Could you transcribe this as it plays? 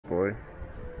boy.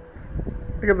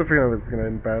 I get the feeling it's gonna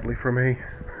end badly for me.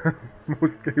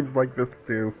 Most games like this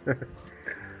do.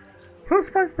 I'm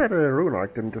surprised that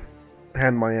Runark didn't just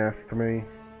hand my ass to me.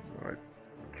 Alright.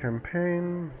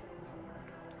 Campaign.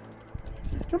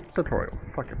 Jump tutorial.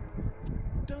 Fuck it.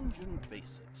 Dungeon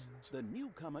Basics. The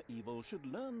newcomer evil should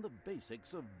learn the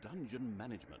basics of dungeon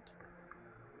management.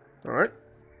 Alright.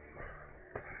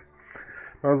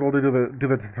 Might as well do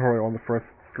the tutorial on the first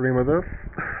stream of this.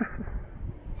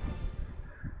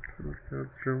 This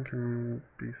room can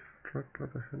be struck by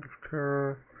the hand of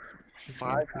terror.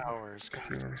 5 hours.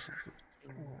 God.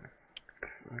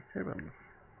 Okay then.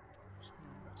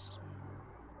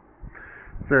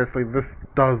 Seriously, this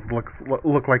does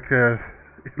look like it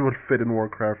would fit in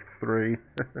Warcraft 3.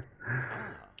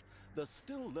 The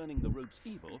still learning the ropes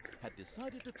evil had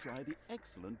decided to try the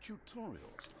excellent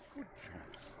tutorials. Good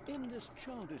choice. In this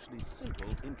childishly simple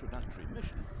introductory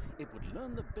mission, it would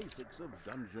learn the basics of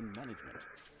dungeon management.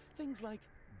 Things like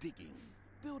digging,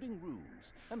 building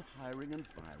rooms, and hiring and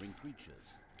firing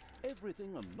creatures.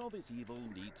 Everything a novice evil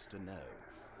needs to know.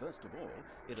 First of all,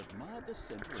 it admired the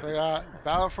center So I got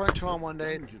Battlefront 2 on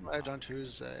Monday, Edge on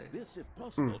Tuesday. This, if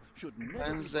possible, should never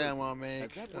Wednesday I'm gonna as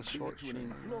make that a would short lead to an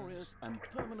stream. inglorious and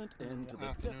permanent end to the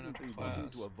Afternoon definitely of wanting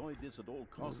class. to avoid this at all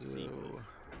costs We'll evil. do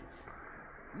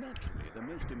Naturally, the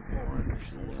most important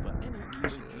resource for any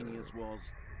evil genius was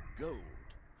gold.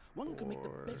 One can make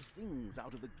the best things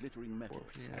out of the glittering metal,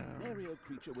 and nary a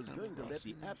creature was going to let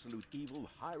the absolute evil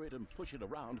hire it and push it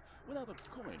around without a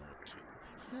coin or two.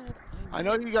 Sad, I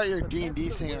know you got your D&D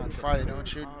thing on Friday,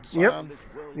 don't you? Yep.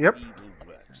 Yep.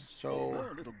 So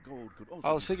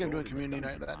I was thinking of doing community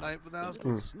night that night, but that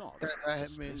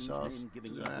hit me, so I was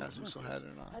we still had it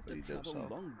or not. But you did, so.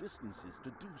 Long distances to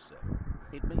do so.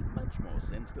 It made much more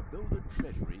sense to build a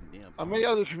treasury nearby. Maybe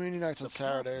I'll do community nights on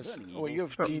Saturdays. Oh, you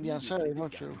have D&D on Saturday,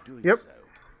 don't you? Yep.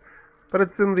 But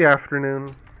it's in the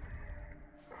afternoon.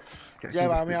 Yeah,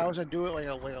 but I mean, I was gonna do it like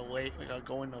a late, like a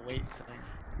go in the late thing.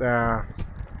 Yeah.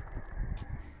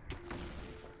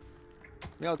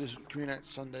 Yeah, I'll do some community night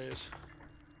Sundays.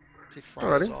 Take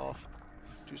Fridays Alrighty. off.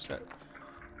 Do set.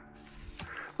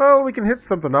 Well, we can hit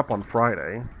something up on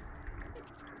Friday.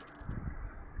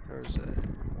 Thursday.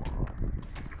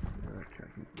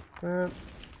 Okay.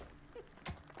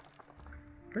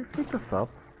 Can I speed this up?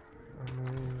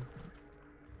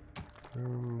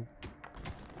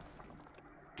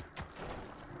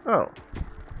 Oh.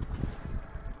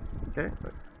 Okay.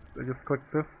 I just click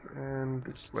this and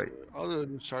wait. I'll do a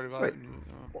new starter Wait. value.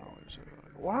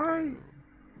 Why?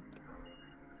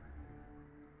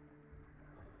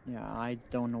 Yeah, I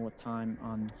don't know what time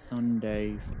on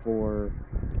Sunday for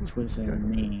Twiz and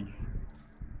me.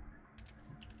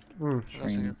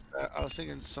 Stream. I was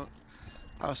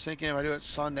thinking if I do it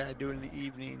Sunday, I do it in the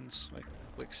evenings,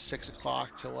 like 6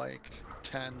 o'clock to like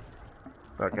 10.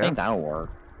 Okay. I think that'll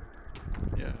work.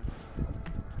 Yeah.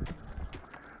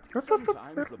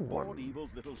 Sometimes the bored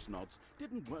evil's little snots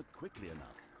didn't work quickly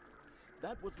enough.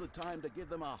 That was the time to give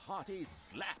them a hearty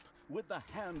slap with the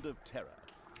hand of terror.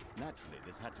 Naturally,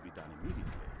 this had to be done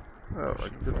immediately. Oh,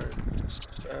 like this.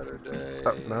 Saturday.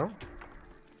 Oh, no?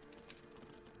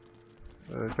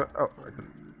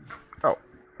 Oh,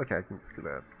 okay, I can just do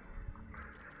that.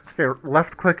 Okay,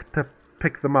 left click to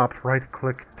pick them up, right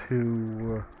click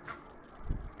to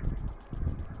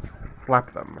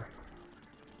slap them.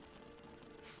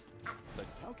 The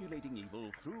calculating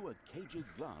evil threw a cagey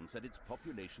glance at its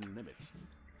population limits.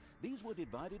 These were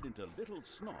divided into little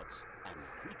snots and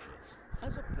creatures.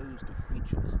 As opposed to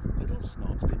creatures, little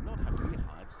snots did not have to be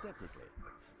hired separately,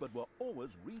 but were always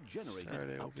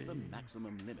regenerated up to the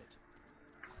maximum limit.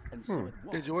 And so it was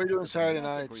What are you doing Saturday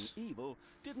massacring nights? evil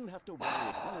didn't have to worry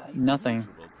if one of these Nothing.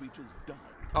 miserable creatures died.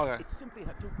 Okay. It simply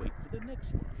had to wait for the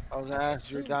next one. I was gonna ask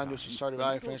if you're down to starter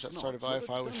value, finish that starter value if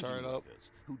I would start it up.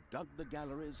 Who dug the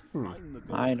galleries, mined the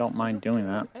gold, I don't mind doing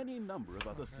that. any number of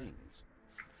other things.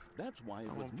 That's why it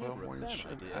I'm was gonna put never a on bad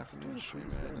one idea to afternoon stream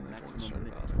increase and the then go to maximum starter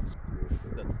limit.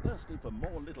 value. The thirsty for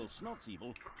more little snots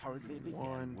evil hurriedly began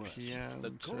 1 work. PM The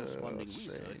to, corresponding say,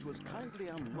 research was kindly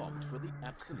unlocked for the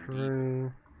absolute evil.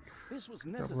 3. This was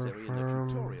necessary in the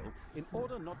tutorial in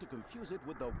order not to confuse it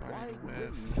with the wide with-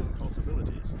 range of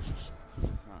possibilities.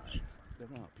 Besides, there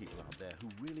are people out there who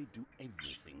really do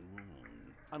everything wrong.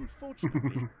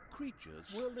 Unfortunately,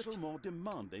 creatures were a little more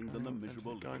demanding than the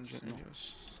miserable little Gungeon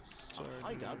snots. A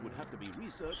hideout would have to be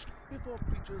researched before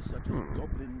creatures such as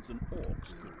goblins and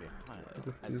orcs could be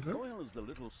hired. As loyal as the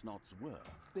little snots were,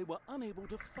 they were unable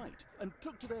to fight and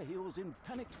took to their heels in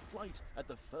panicked flight at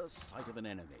the first sight of an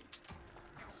enemy.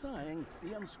 Sighing,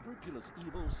 the unscrupulous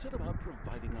evil set about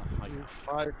providing a hideout.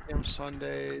 5 PM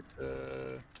Sunday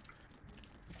to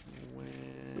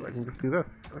I can just do this.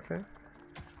 Okay.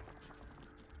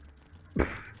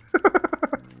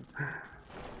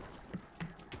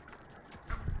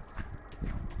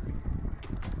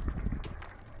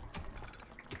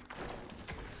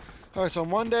 Alright, so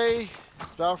Monday,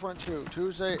 Battlefront 2.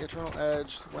 Tuesday, Eternal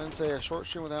Edge. Wednesday, a short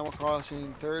stream with Animal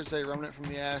Crossing. Thursday, Remnant from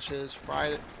the Ashes.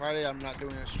 Friday, I'm not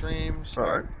doing a stream.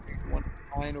 Alright.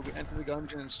 1-9 will be Enter the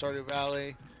Gungeon and Stardew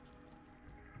Valley.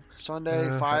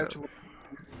 Sunday, 5 to 1.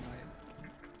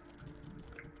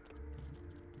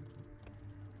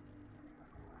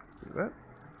 Do that.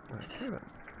 Okay then.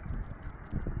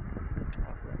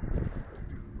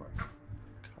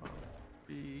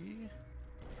 Copy.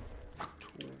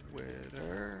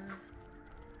 Twitter.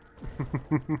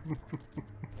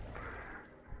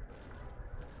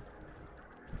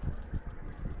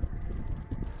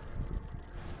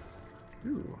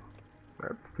 Ooh,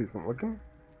 that's decent looking.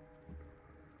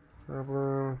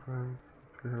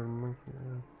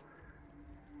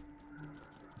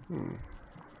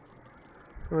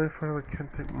 I finally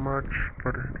can't take much,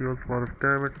 but it deals a lot of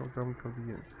damage. I'll come to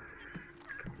the end.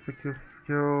 Conspicuous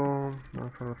skill.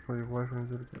 Not for the play of life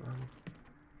and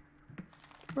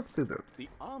let's do this. The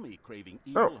army craving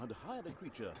evil had hired a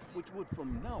creature which would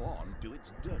from now on do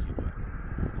its dirty work.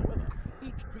 However,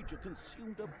 each creature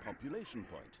consumed a population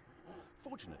point.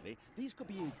 Fortunately, these could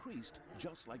be increased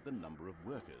just like the number of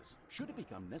workers. Should it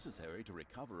become necessary to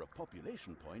recover a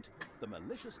population point, the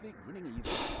maliciously grinning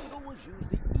evil would always use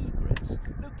the egrets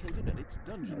located at its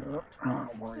dungeon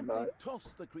heart. Simply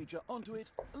toss the creature onto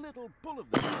it, a little pull of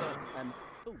the lever, and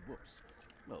oh whoops.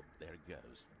 Well, there it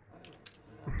goes.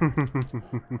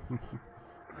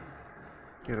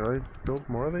 Can I build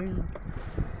more of these?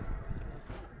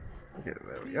 Okay,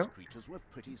 there we go. These creatures were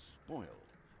pretty spoiled.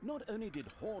 Not only did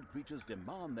horde creatures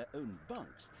demand their own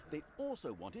bunks, they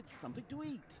also wanted something to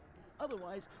eat.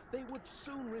 Otherwise, they would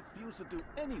soon refuse to do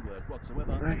any work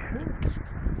whatsoever and strike.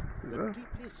 The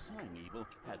deeply sighing evil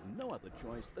had no other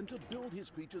choice than to build his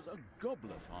creatures a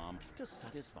gobbler farm to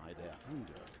satisfy their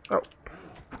hunger. Oh.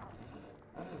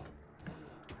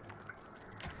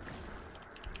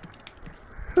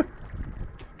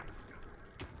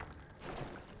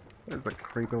 There's a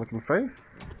creepy looking face.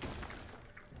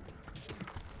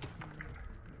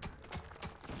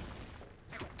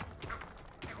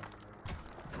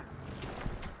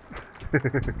 Ooh.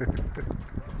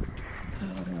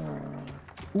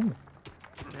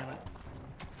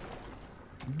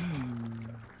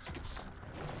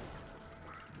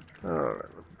 Alright,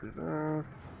 let's do this.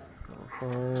 Go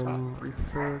farm,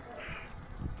 research.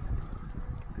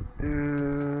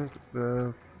 Do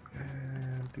this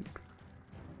and do.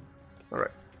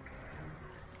 Alright.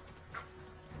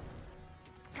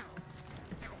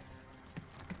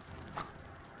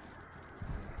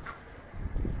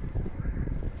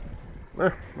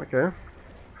 Okay.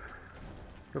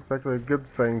 That's actually a good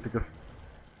thing to just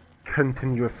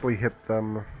continuously hit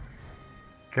them.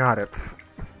 Got it.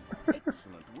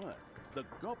 Excellent work. The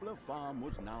gobbler farm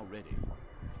was now ready.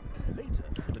 Later,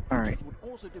 the creatures would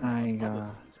also do other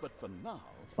things, but for now,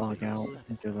 log out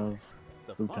into the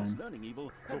food time. Learning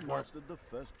evil had mastered the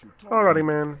first tutorial. Alrighty,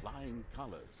 man. Flying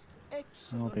colors.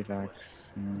 I'll be back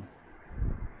soon.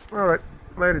 Alright,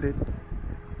 later, dude.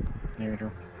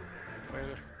 Later.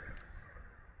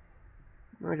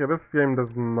 Okay, this game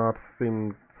does not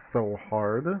seem so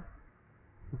hard.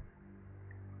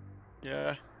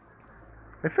 Yeah.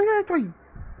 I think I actually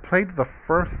played the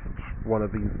first one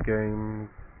of these games.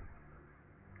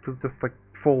 It was just like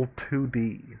full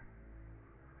 2D.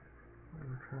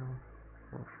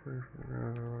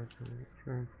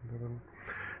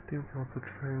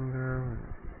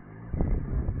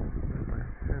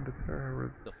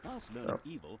 The fast-learning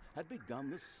evil had begun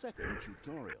the second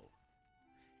tutorial.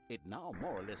 It now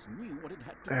more or less knew what it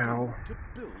had to do to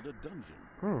build a dungeon.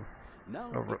 Now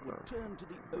it would turn to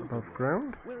the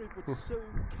overworld, where it would sow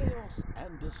chaos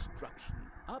and destruction.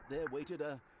 Up there waited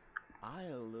a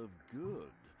Isle of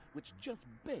Good, which just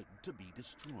begged to be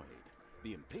destroyed.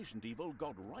 The impatient evil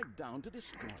got right down to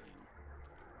destroying.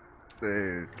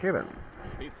 Okay then.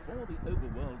 Before the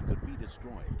overworld could be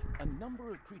destroyed, a number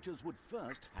of creatures would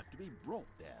first have to be brought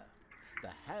there. The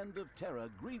Hand of Terror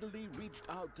greedily reached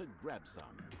out to grab some.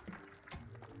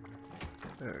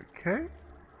 Okay.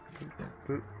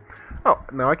 Oh,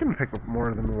 now I can pick up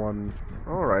more than one.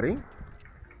 Alrighty.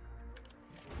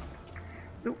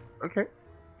 Ooh, okay.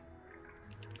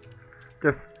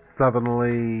 Just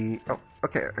suddenly... Oh,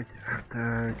 okay.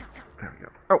 There we go.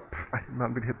 Oh, I did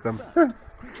not mean to hit them.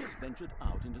 Creatures ventured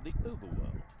out into the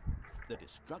overworld. The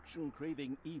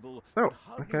destruction-craving evil I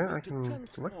can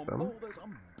select them. all those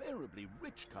unbearably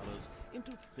rich colors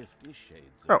into 50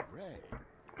 shades of gray.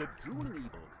 The drooling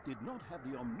evil did not have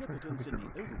the omnipotence in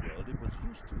the overworld it was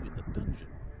used to in the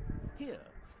dungeon. Here,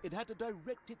 it had to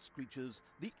direct its creatures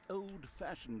the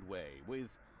old-fashioned way, with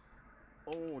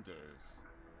orders.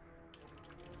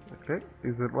 Okay,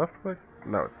 is it left click?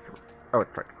 No, it's... Oh,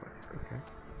 it's right click. Okay.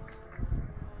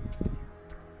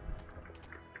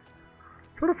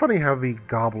 Sort of funny how the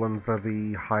goblins are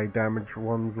the high damage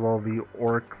ones, while the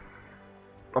orcs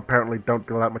apparently don't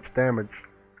do that much damage.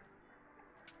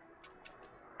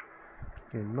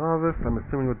 Okay, novice, I'm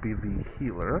assuming would be the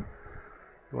healer.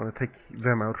 You want to take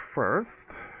them out first.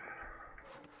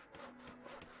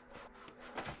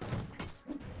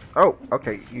 Oh,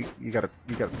 okay, you got a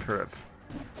turret.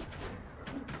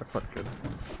 That's not good.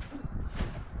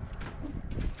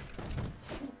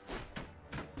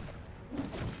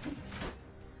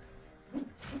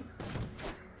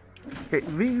 Okay,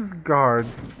 these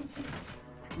guards,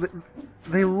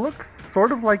 they look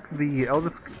sort of like the Elder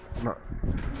Scrolls.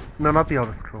 No, not the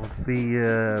Elder Scrolls.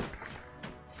 The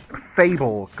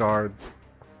Fable guards.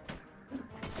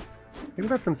 Maybe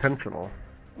that's intentional.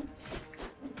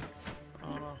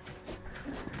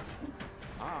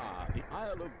 Ah, the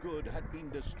Isle of Good had been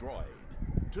destroyed.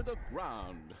 To the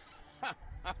ground.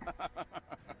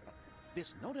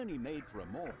 This not only made for a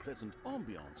more pleasant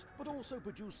ambiance, but also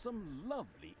produced some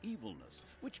lovely evilness,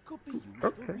 which could be used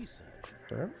for research.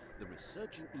 Okay. The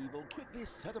researching evil quickly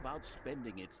set about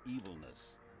spending its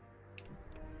evilness.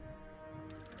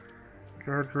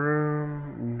 Guard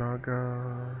room,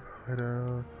 Naga,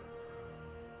 Hideout,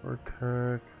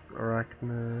 Vortex,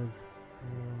 Arachnid.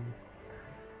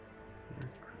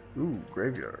 Ooh,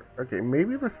 Graveyard. Okay,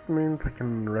 maybe this means I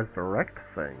can resurrect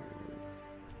things.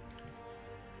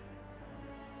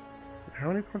 How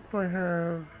many points do I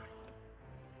have?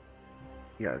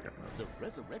 Yeah, I got that. The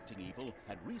resurrecting evil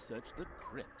had researched the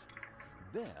crypt.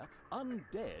 There,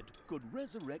 undead could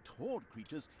resurrect horde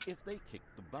creatures if they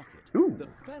kicked the bucket. Ooh. The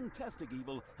fantastic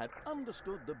evil had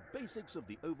understood the basics of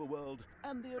the overworld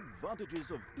and the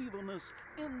advantages of evilness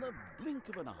in the blink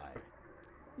of an eye.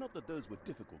 Not that those were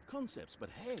difficult concepts, but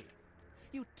hey,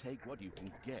 you take what you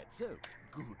can get, so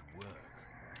good work.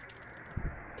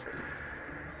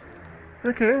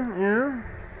 Okay, yeah.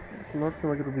 Not seem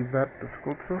like it'll be that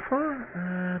difficult so far.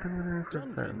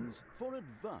 Dungeons for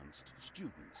advanced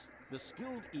students. The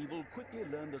skilled evil quickly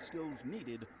learned the skills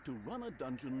needed to run a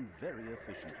dungeon very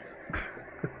efficiently.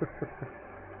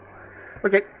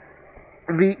 Okay.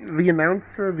 The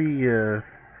announcer, the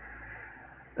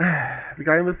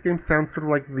guy in this game sounds sort of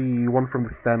like the one from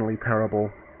the Stanley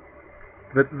Parable.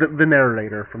 The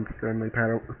narrator from the Stanley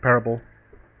Parable.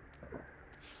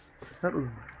 That was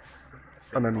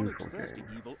an unusual Thirsty game.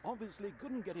 evil obviously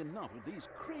couldn't get enough of these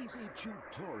crazy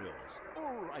tutorials.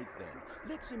 All right then,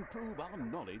 let's improve our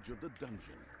knowledge of the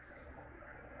dungeon.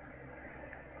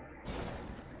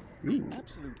 The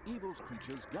absolute evil's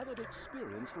creatures gathered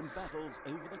experience from battles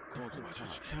over the course of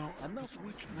time, and thus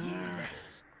reached new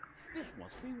levels. This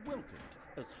must be welcomed,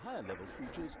 as higher level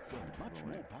creatures were much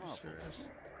more powerful.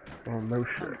 Oh, no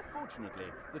shit. Unfortunately,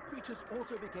 the creatures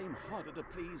also became harder to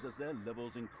please as their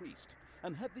levels increased,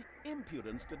 and had the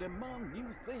impudence to demand new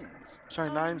things. Sorry,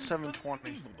 9/7/20.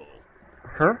 Unbelievable.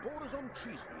 Huh? Borders on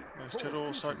treason. Nice total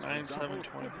will start Horde creatures, for 9/7/20 example, would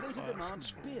for later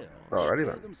classes. demand beer. Alrighty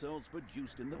Beer then. themselves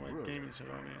produced in the What brewery. game is it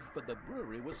on here? But the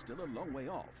brewery was still a long way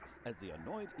off, as the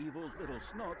annoyed evil's little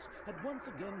snots had once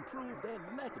again proved their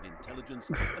lack of intelligence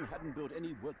and hadn't built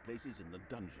any workplaces in the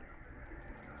dungeon.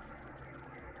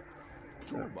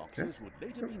 Toolboxes would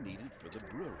later be needed for the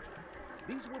brewery.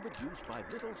 These were produced by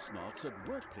little snots at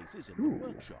workplaces in the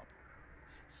workshop.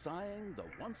 Sighing, the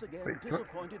once again Wait, what?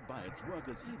 disappointed by its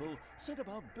workers' evil, set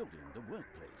about building the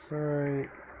workplace. Right.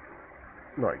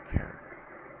 No, I can't.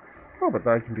 Oh, but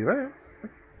I can do that.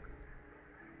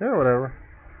 Yeah, whatever.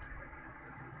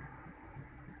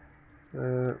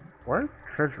 Why is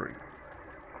treasury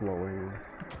glowing?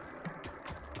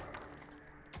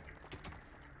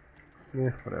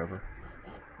 Yeah, whatever.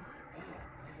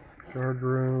 Guard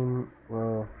room,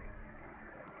 well...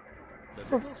 The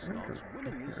little snots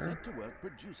willingly set to work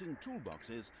producing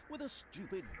toolboxes with a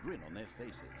stupid grin on their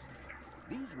faces.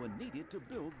 These were needed to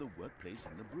build the workplace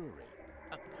in the brewery.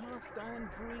 A cast iron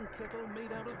brewing kettle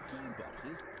made out of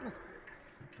toolboxes?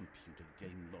 Computer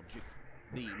game logic.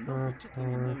 The not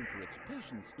particularly known for its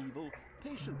patience evil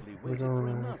patiently waited for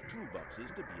enough toolboxes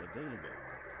to be available.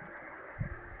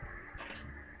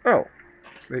 Oh!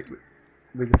 They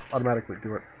just automatically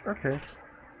do it. Okay.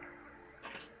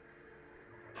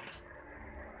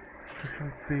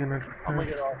 Efficiency and I'm gonna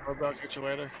get off. I'll get you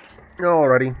later.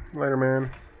 Alrighty. Later,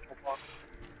 man.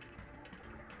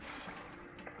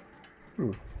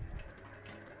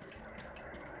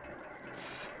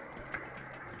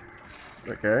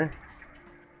 Okay.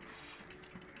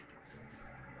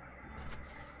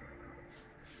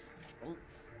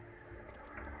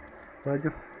 Can I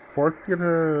just force you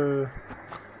to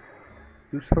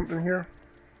do something here?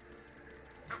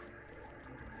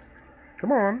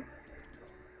 Come on.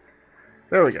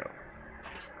 There we go.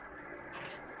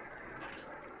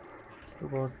 The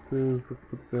boxes, let's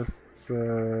put this,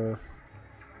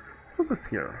 put this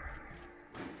here.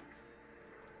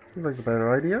 Seems like a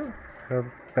better idea.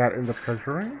 Have that in the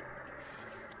treasury.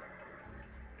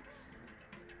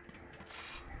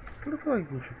 I feel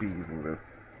like we should be using this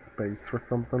space for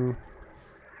something.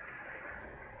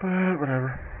 But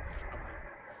whatever.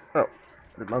 Oh,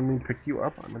 did not mean to pick you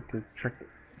up. I meant to check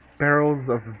barrels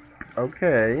of.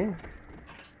 Okay.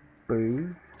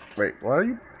 Booze. Wait, what are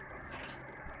you?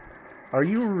 Are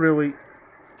you really?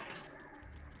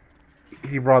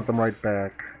 He brought them right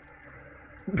back.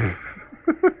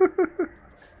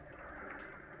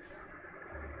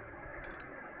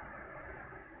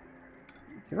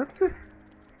 Okay, let's just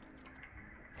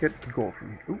get the gold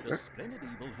from here. The Splendid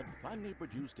Evil had finally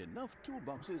produced enough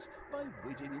toolboxes by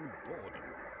waiting in boredom.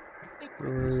 They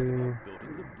quickly set about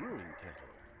building the brewing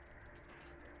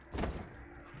kettle.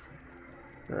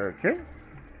 Okay.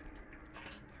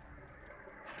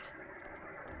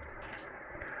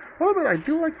 Well, but I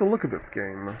do like the look of this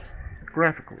game,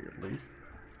 graphically at least.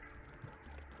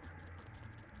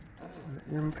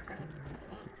 And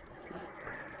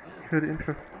could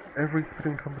interest every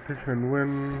spitting competition and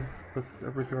win. Sets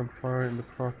everything on fire in the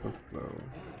process, though.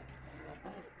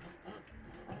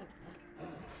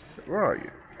 Where are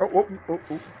you? Oh.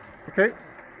 Okay.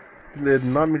 Did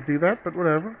not mean to do that, but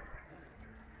whatever.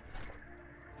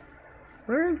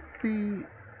 Where is the...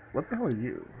 What the hell are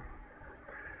you?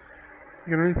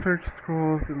 You can research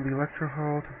scrolls in the lecture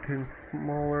hall to obtain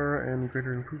smaller and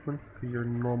greater improvements to your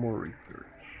normal research.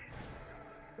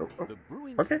 The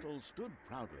brewing kettle stood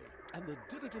proudly, and the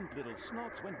diligent little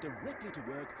snots went directly to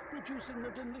work producing the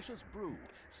delicious brew,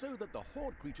 so that the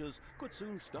horde creatures could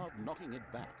soon start knocking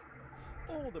it back.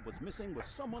 All that was missing was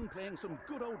someone playing some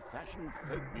good old-fashioned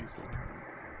folk music.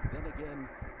 Then again,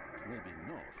 maybe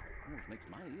not. Almost makes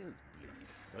my ears bleed.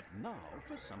 But now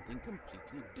for something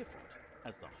completely different,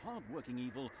 as the hard-working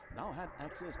evil now had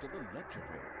access to the lecture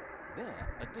hall. There,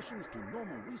 additions to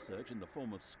normal research in the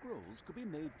form of scrolls could be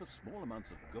made for small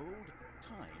amounts of gold,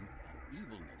 time, and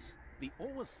evilness. The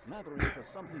always slathering for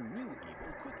something new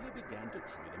evil quickly began to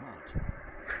try them out.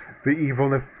 The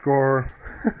evilness score.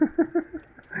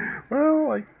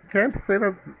 Well, I can't say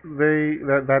that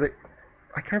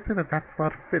I can't say that that's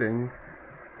not fitting.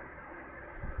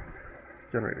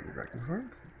 Generating a dragon heart.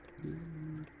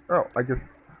 Oh, I just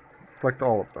select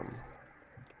all of them.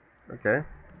 Okay.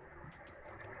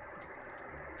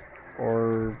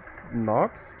 Or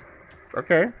not?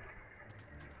 Okay.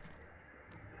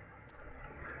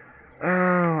 Oh,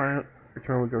 I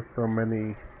can only go so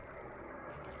many.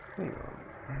 Hang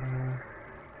on.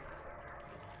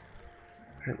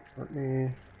 Okay, let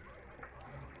me.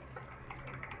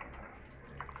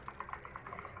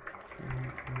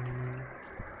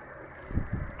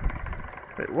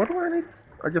 Wait, what do I need?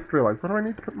 I just realized. What do I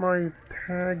need to put my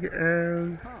tag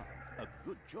as? Ah, a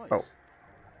good choice. Oh.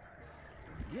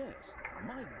 Yes,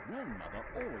 my grandmother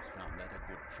always found that a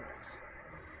good choice.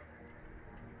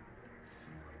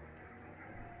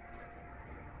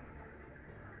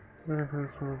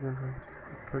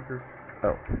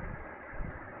 Oh.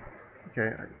 Okay,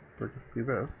 do I just do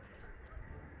this?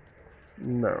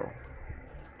 No.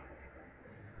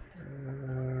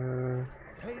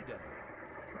 Payday.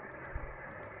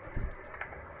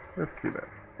 Let's do that.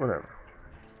 Whatever.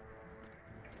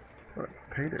 Alright,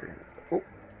 payday. Oh.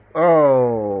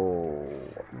 Oh.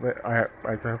 I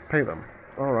have to pay them.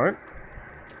 Alright.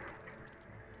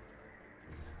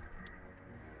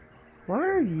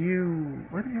 Why do you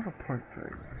have a point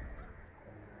thing?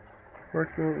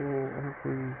 Working will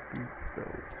hopefully be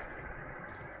built.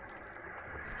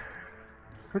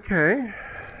 Okay.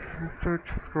 Research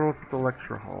scrolls at the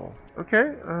lecture hall.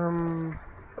 Okay,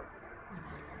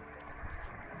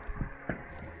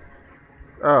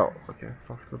 oh, okay,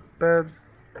 so for the beds.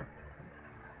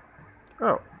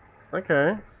 Oh,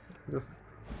 okay. Just,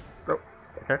 oh,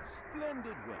 okay.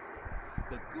 Splendid work.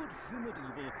 The good-humored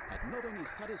evil had not only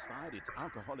satisfied its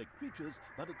alcoholic creatures,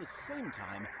 but at the same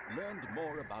time learned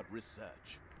more about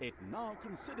research. It now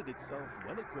considered itself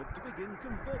well-equipped to begin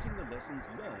converting the lessons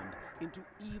learned into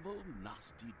evil,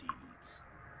 nasty deeds.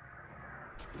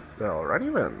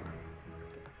 Alrighty then.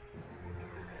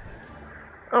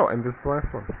 Oh, and this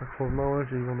last one. Full of knowledge,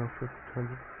 evil no first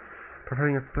dungeon.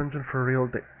 Preparing its dungeon for real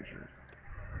dangers.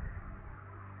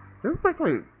 This is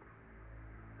actually...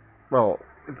 Well,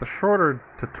 it's a shorter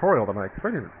tutorial than I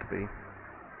expected it to be.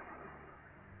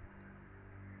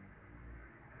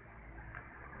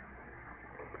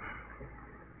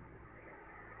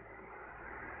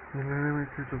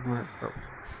 Oh.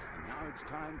 Now it's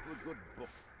time for a good book.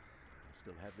 I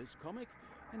still have this comic,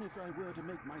 and if I were to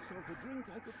make myself a drink,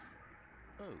 I could...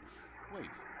 Oh, wait.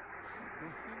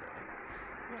 You're here.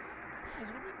 What? Have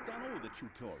we done all the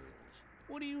tutorials?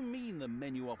 What do you mean the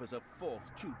menu offers a 4th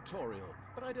tutorial?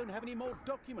 But I don't have any more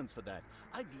documents for that.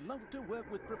 I'd love to work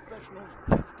with professionals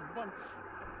just once.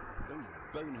 Those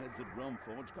boneheads at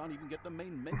Realmforge can't even get the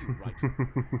main menu right.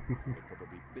 They're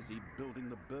probably busy building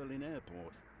the Berlin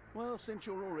airport. Well, since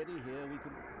you're already here, we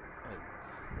can... Oh,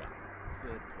 crap.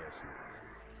 3rd person.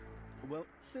 Well,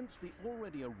 since the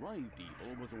already arrived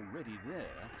evil was already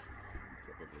there...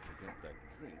 Probably forget that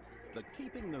drink. The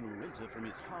keeping the narrator from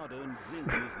his hard-earned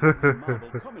drink and his lovely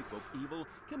Marvel comic book evil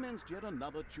commenced yet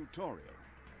another tutorial.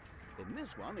 In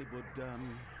this one, it would,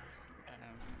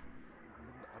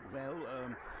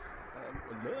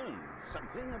 learn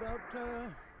something about,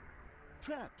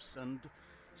 traps and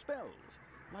spells,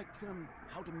 like,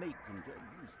 how to make and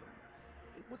use them.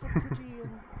 It was a pretty,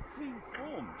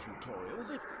 free-form tutorial, as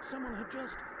if someone had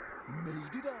just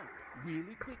made it up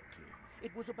really quickly.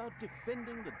 It was about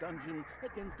defending the dungeon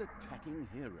against attacking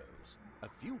heroes. A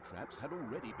few traps had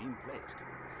already been placed.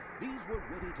 These were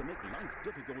ready to make life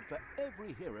difficult for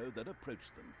every hero that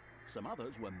approached them. Some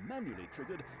others were manually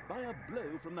triggered by a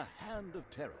blow from the Hand of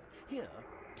Terror. Here,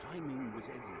 timing was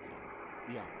everything.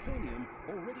 The Arcanium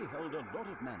already held a lot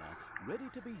of mana, ready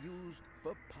to be used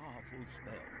for powerful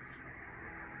spells.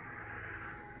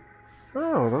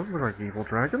 Oh, those look like evil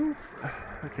dragons.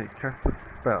 Okay, cast a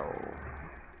spell.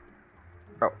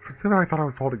 Oh, for a second I thought I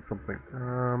was holding something.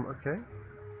 Okay.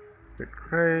 Great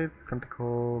crates,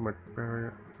 tentacle, magic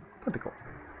barrier, tentacle.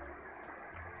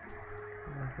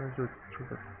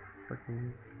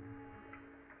 Seconds.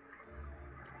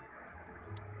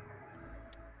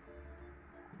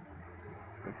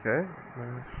 Okay,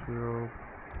 shield,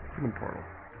 human portal.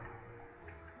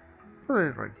 Oh,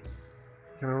 there's right.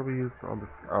 Can only be used on this.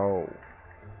 Oh.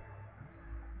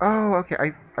 Oh, okay.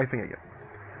 I think I get it.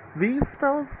 These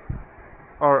spells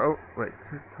are. Oh, wait.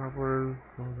 Cobblers,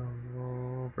 go down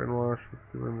low, brainwash, let's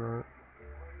doing that.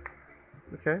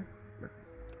 Okay.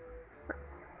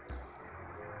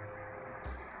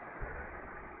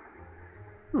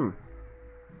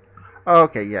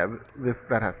 Okay, yeah,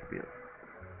 that has to be it.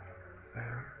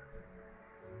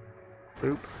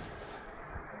 Boop.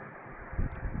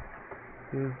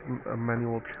 Here's a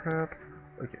manual trap.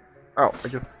 Okay. Oh,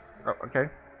 okay.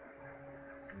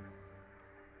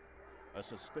 A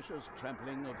suspicious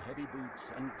trampling of heavy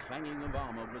boots and clanging of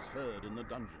armor was heard in the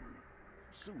dungeon.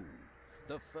 Soon,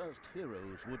 the first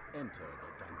heroes would enter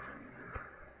the dungeon.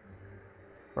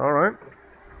 Alright.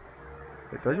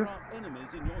 There are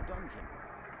enemies in your dungeon.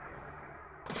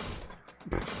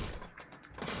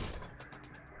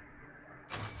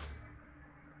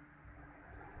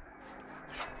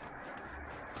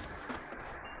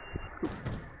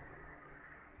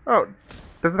 Oh,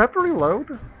 does it have to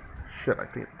reload? Shit, I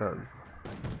think it does.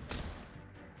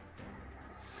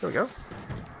 There we go.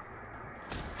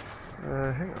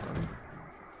 Hang on.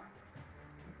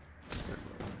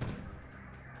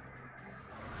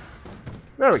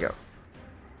 There we go.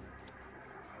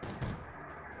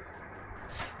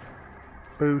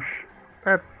 Boosh.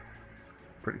 That's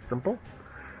pretty simple.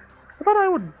 I thought I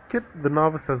would get the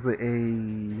novice as a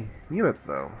unit,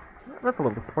 though. That's a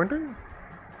little disappointing.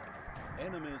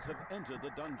 Enemies have entered the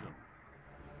dungeon.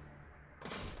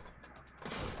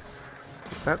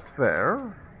 That's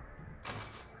there.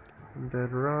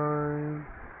 Dead Rise.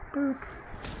 Boop.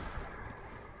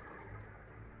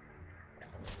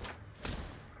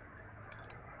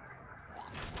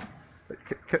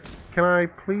 Can I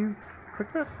please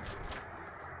click that?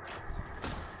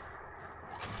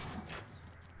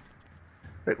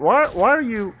 Wait, why are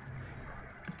you...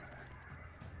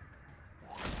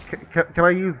 Can I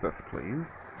use this, please?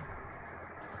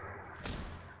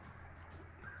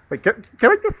 Wait, can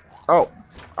I just... Oh,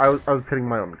 I was hitting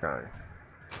my own guy.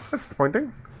 That's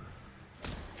disappointing.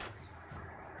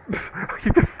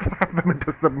 You just slap them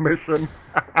into submission.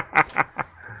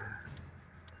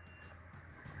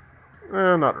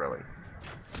 Not really.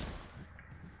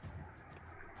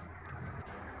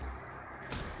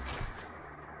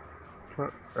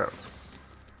 Oh.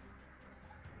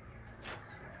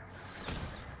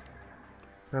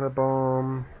 And a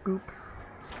bomb. Boop.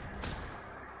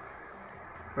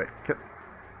 Wait,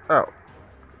 oh.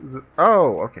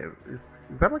 Oh, okay. Is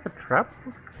that like a trap?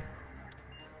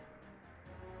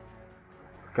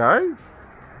 Guys?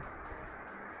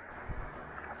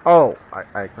 Oh,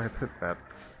 I hit that.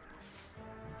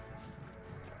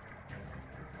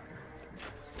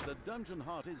 The dungeon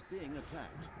heart is being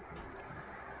attacked.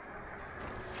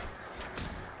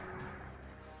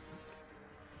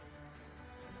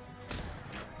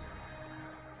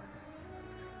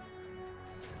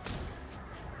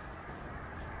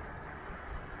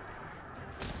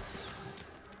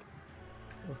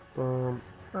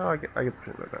 Oh, I get the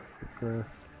feeling that that's just gonna.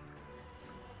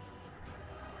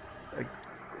 Like,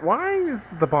 why is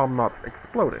the bomb not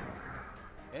exploding?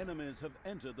 Enemies have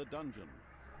entered the dungeon.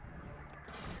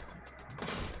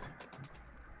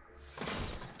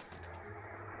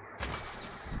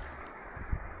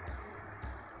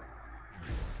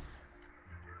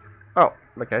 Oh,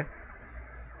 okay.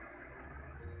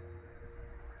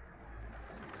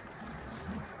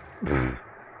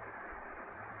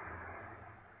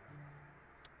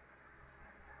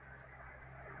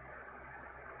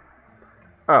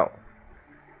 Oh.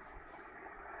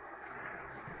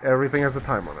 Everything has a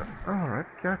time on it. Alright,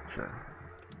 gotcha.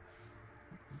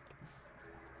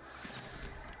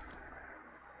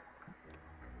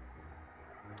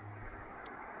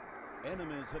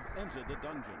 Enemies have entered the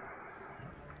dungeon.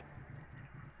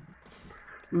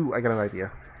 Ooh, I got an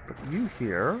idea. Put you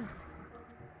here.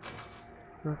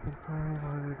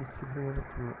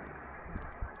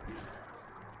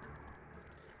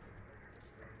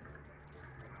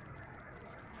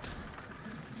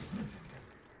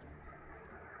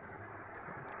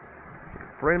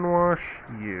 Brainwash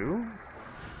you.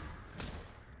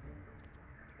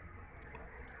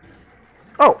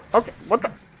 Oh, okay. What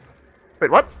the?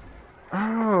 Wait, what?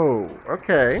 Oh,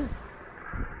 okay.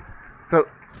 So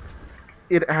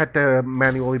it had to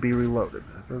manually be reloaded.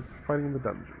 I was fighting in the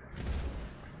dungeon.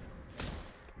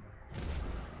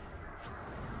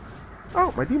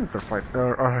 Oh, my demons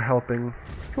are helping.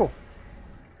 Cool.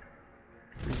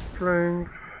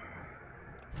 Strength.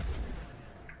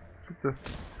 Put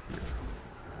this here.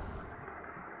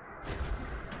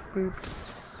 Boop.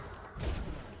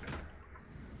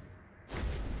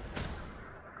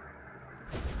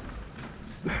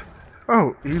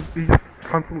 Oh, he's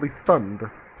constantly stunned.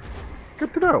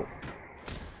 Good to know.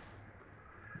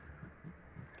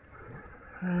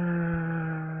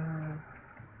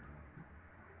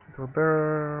 To a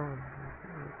barrel.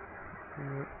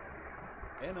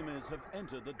 Enemies have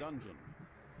entered the dungeon.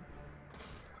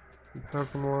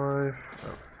 2,000 life.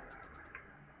 Oh.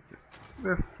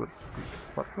 This would be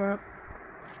what that.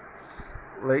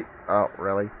 Late. Oh,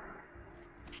 really?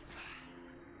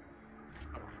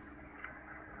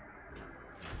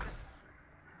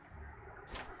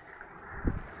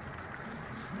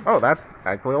 Oh, that's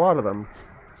actually a lot of them.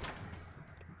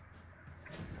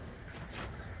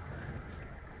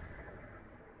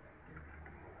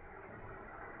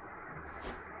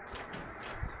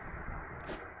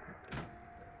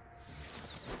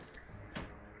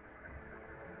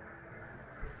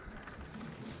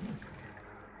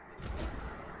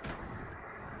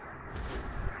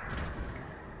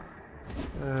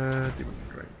 Demon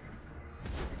strength.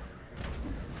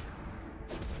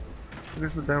 This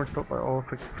is the damage dealt by all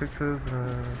fixtures.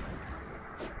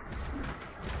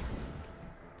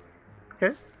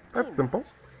 Okay, that's simple.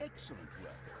 Excellent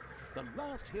work. The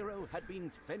last hero had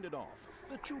been fended off.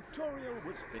 The tutorial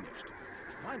was finished.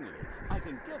 Finally, I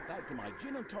can get back to my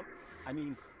gin and tonic. I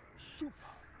mean, super.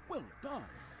 Well done.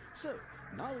 So,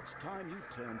 now it's time you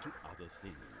turn to other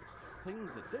things.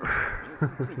 Things that don't stop me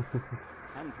from drinking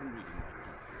and from reading my comic.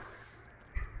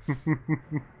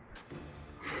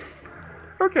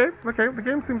 Okay. The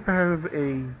game seems to have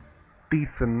a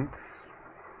decent,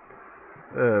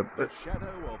 The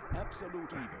shadow of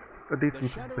absolute evil. a decent The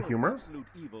sense shadow of humor. of absolute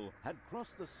evil had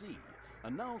crossed the sea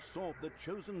and now sought the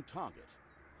chosen target,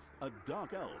 a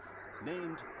dark elf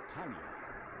named Tanya.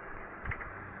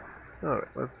 Alright,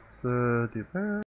 let's do that.